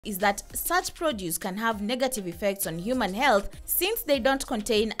is that such produce can have negative effects on human health since they don't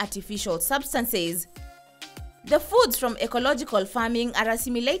contain artificial substances. The foods from ecological farming are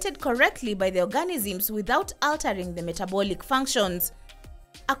assimilated correctly by the organisms without altering the metabolic functions.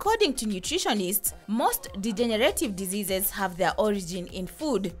 According to nutritionists, most degenerative diseases have their origin in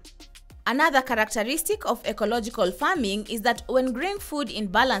food. Another characteristic of ecological farming is that when growing food in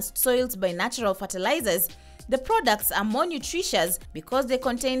balanced soils by natural fertilizers, the products are more nutritious because they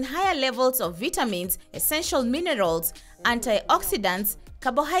contain higher levels of vitamins, essential minerals, antioxidants,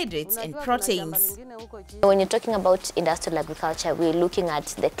 carbohydrates, and proteins. When you're talking about industrial agriculture, we're looking at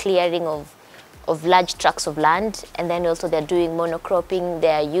the clearing of large tracts of land, and then also they're doing monocropping,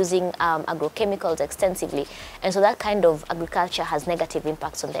 they're using agrochemicals extensively. And so that kind of agriculture has negative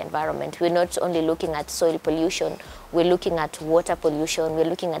impacts on the environment. We're not only looking at soil pollution, we're looking at water pollution, we're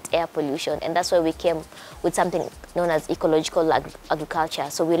looking at air pollution, and that's why we came with something known as ecological agriculture.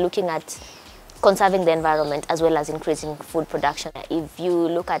 So we're looking at conserving the environment as well as increasing food production. If you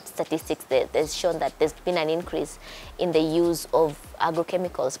look at statistics, there's shown that there's been an increase in the use of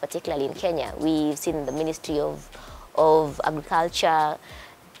agrochemicals, particularly in Kenya. We've seen the Ministry of Agriculture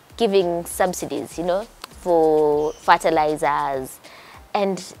giving subsidies, for fertilizers,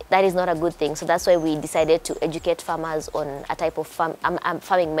 and that is not a good thing. So that's why we decided to educate farmers on a type of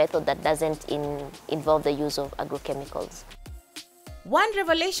farming method that doesn't involve the use of agrochemicals. One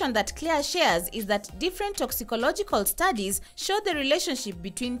revelation that Claire shares is that different toxicological studies show the relationship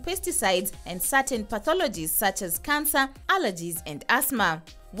between pesticides and certain pathologies such as cancer, allergies, and asthma.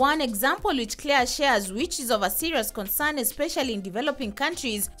 One example which Claire shares, which is of a serious concern especially in developing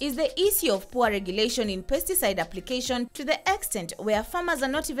countries, is the issue of poor regulation in pesticide application to the extent where farmers are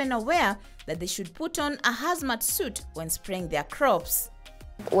not even aware that they should put on a hazmat suit when spraying their crops.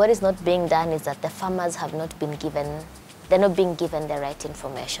 What is not being done is that the farmers have not been given they're not being given the right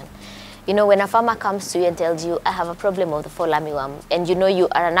information. When a farmer comes to you and tells you, I have a problem of the fall armyworm, and you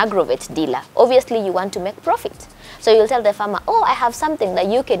are an agrovet dealer, obviously you want to make profit. So you'll tell the farmer, oh, I have something that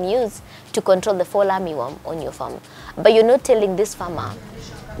you can use to control the fall armyworm on your farm. But you're not telling this farmer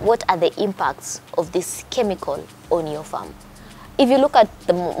what are the impacts of this chemical on your farm. If you look at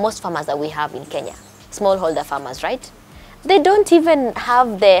most farmers that we have in Kenya, smallholder farmers, right? They don't even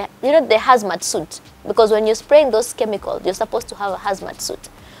have the hazmat suit, because when you're spraying those chemicals, you're supposed to have a hazmat suit.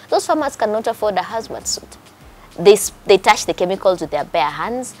 Those farmers cannot afford a hazmat suit. They touch the chemicals with their bare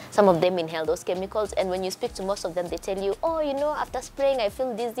hands. Some of them inhale those chemicals, and when you speak to most of them, they tell you, oh, after spraying, I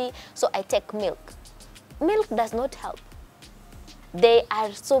feel dizzy, so I take milk. Milk does not help. They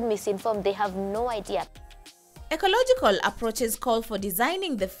are so misinformed, they have no idea. Ecological approaches call for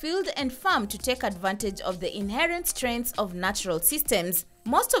designing the field and farm to take advantage of the inherent strengths of natural systems.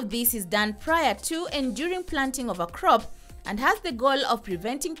 Most of this is done prior to and during planting of a crop and has the goal of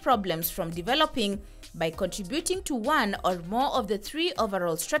preventing problems from developing by contributing to one or more of the three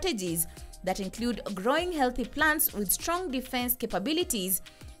overall strategies that include growing healthy plants with strong defense capabilities,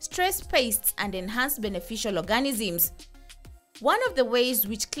 stress pests, and enhanced beneficial organisms. One of the ways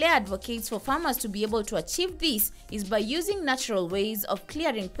which Claire advocates for farmers to be able to achieve this is by using natural ways of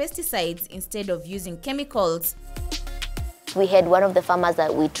clearing pesticides instead of using chemicals. We had one of the farmers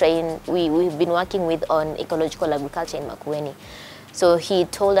that we've been working with on ecological agriculture in Makueni. So he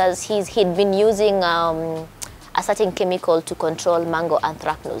told us he'd been using a certain chemical to control mango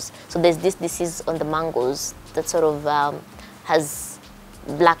anthracnose. So there's this disease on the mangoes that sort of has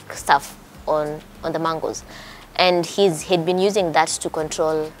black stuff on the mangoes. And he'd been using that to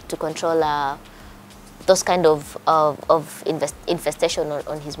control those kind of infestation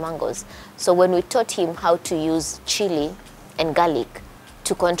on his mangoes. So when we taught him how to use chili and garlic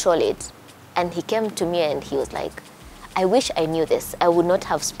to control it, and he came to me and he was like, I wish I knew this. I would not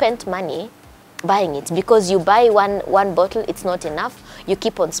have spent money buying it, because you buy one bottle, it's not enough. You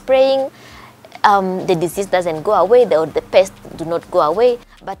keep on spraying, the disease doesn't go away, the pests do not go away.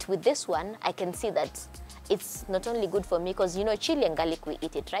 But with this one, I can see that it's not only good for me, because chili and garlic, we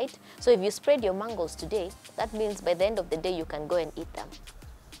eat it, right? So if you spread your mangoes today, that means by the end of the day you can go and eat them.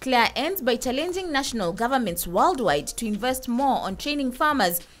 Claire ends by challenging national governments worldwide to invest more on training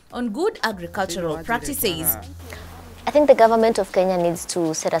farmers on good agricultural practices. I think the government of Kenya needs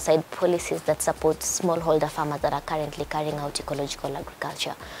to set aside policies that support smallholder farmers that are currently carrying out ecological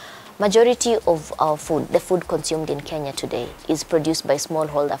agriculture. Majority of our food, the food consumed in Kenya today, is produced by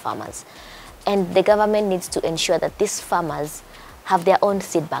smallholder farmers. And the government needs to ensure that these farmers have their own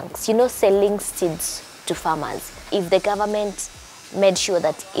seed banks, selling seeds to farmers. If the government made sure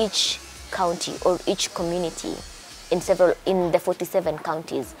that each county or each community in the 47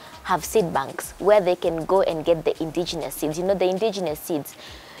 counties have seed banks where they can go and get the indigenous seeds. The indigenous seeds,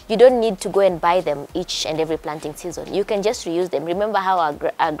 you don't need to go and buy them each and every planting season. You can just reuse them. Remember how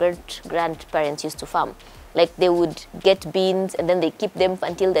our great-grandparents used to farm? Like they would get beans and then they keep them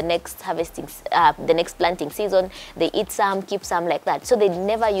until the next the next planting season. They eat some, keep some, like that. So they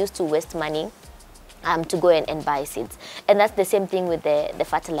never used to waste money to go and buy seeds. And that's the same thing with the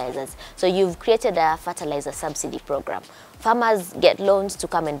fertilizers. So you've created a fertilizer subsidy program. Farmers get loans to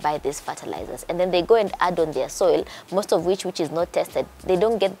come and buy these fertilizers, and then they go and add on their soil, most of which is not tested. They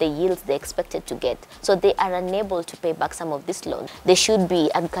don't get the yields they expected to get, so they are unable to pay back some of this loan. There should be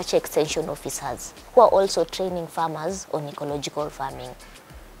agriculture extension officers who are also training farmers on ecological farming.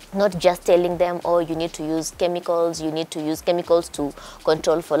 Not just telling them, oh, you need to use chemicals, to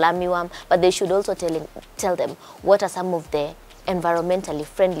control fall armyworm, but they should also tell them what are some of the environmentally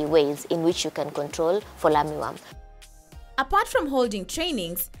friendly ways in which you can control fall armyworm. Apart from holding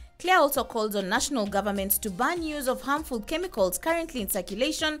trainings, Claire also calls on national governments to ban use of harmful chemicals currently in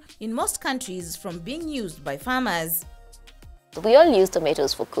circulation in most countries from being used by farmers. We all use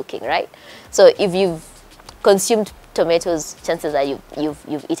tomatoes for cooking, right? So if you've consumed tomatoes, chances are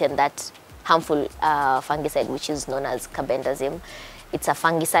you've eaten that harmful fungicide, which is known as carbendazim. It's a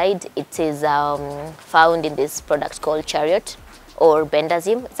fungicide. It is found in this product called Chariot or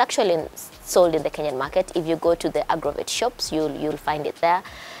bendazim. It's actually sold in the Kenyan market. If you go to the agrovet shops, you'll find it there.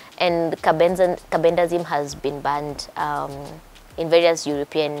 And carbendazim has been banned in various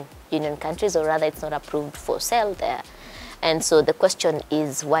European Union countries, or rather it's not approved for sale there. And so the question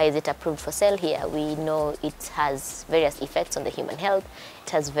is, why is it approved for sale here? We know it has various effects on the human health.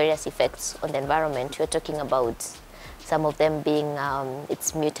 It has various effects on the environment. We're talking about some of them being,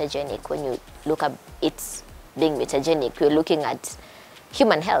 it's mutagenic. When you look at it's being mutagenic, we're looking at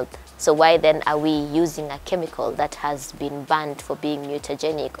human health. So why then are we using a chemical that has been banned for being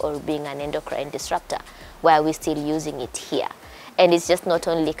mutagenic or being an endocrine disruptor? Why are we still using it here? And it's just not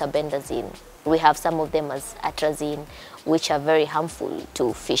only carbendazim. We have some of them as atrazine, which are very harmful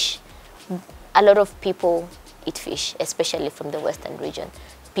to fish. A lot of people eat fish, especially from the western region.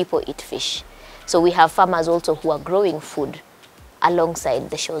 People eat fish. So we have farmers also who are growing food alongside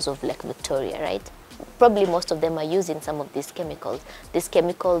the shores of Lake Victoria, right? Probably most of them are using some of these chemicals. These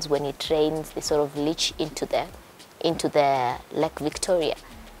chemicals, when it rains, they sort of leach into the Lake Victoria.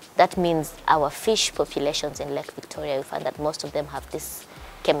 That means our fish populations in Lake Victoria, we find that most of them have these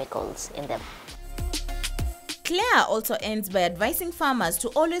chemicals in them. Claire also ends by advising farmers to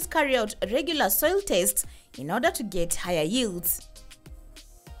always carry out regular soil tests in order to get higher yields.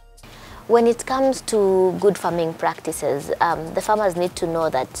 When it comes to good farming practices, the farmers need to know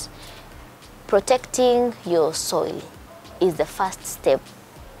that protecting your soil is the first step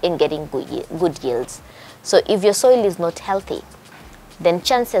in getting good yields. So if your soil is not healthy, then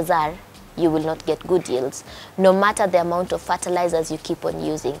chances are you will not get good yields, no matter the amount of fertilizers you keep on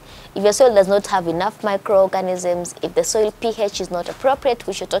using. If your soil does not have enough microorganisms, if the soil pH is not appropriate,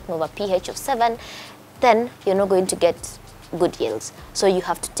 which you're talking about a pH of 7, then you're not going to get good yields. So you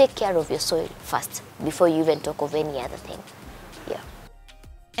have to take care of your soil first before you even talk of any other thing. Yeah.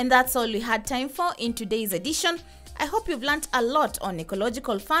 And that's all we had time for in today's edition. I hope you've learned a lot on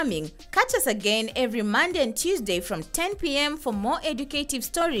ecological farming. Catch us again every Monday and Tuesday from 10 p.m. for more educative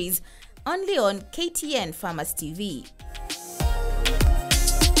stories only on KTN Farmers TV.